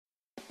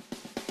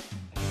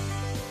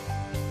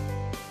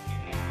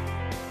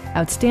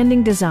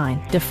Outstanding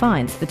design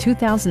defines the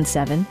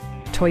 2007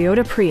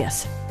 Toyota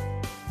Prius.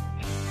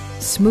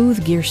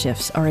 Smooth gear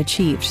shifts are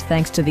achieved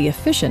thanks to the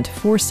efficient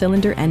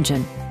 4-cylinder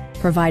engine,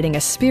 providing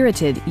a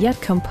spirited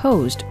yet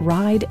composed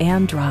ride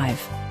and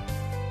drive.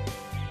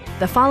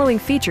 The following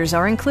features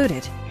are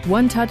included: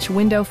 one-touch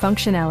window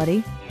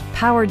functionality,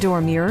 power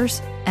door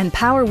mirrors, and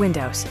power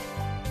windows.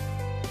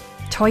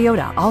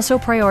 Toyota also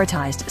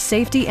prioritized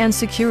safety and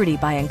security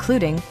by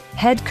including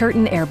head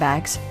curtain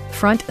airbags,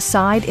 front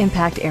side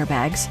impact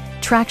airbags,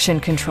 traction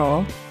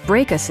control,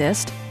 brake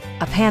assist,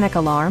 a panic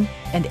alarm,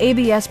 and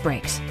ABS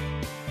brakes.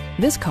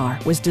 This car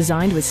was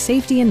designed with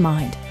safety in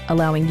mind,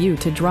 allowing you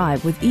to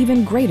drive with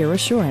even greater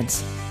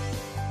assurance.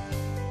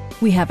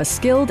 We have a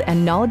skilled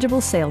and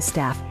knowledgeable sales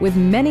staff with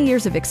many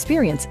years of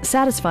experience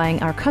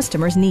satisfying our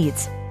customers'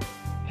 needs.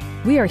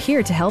 We are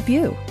here to help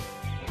you.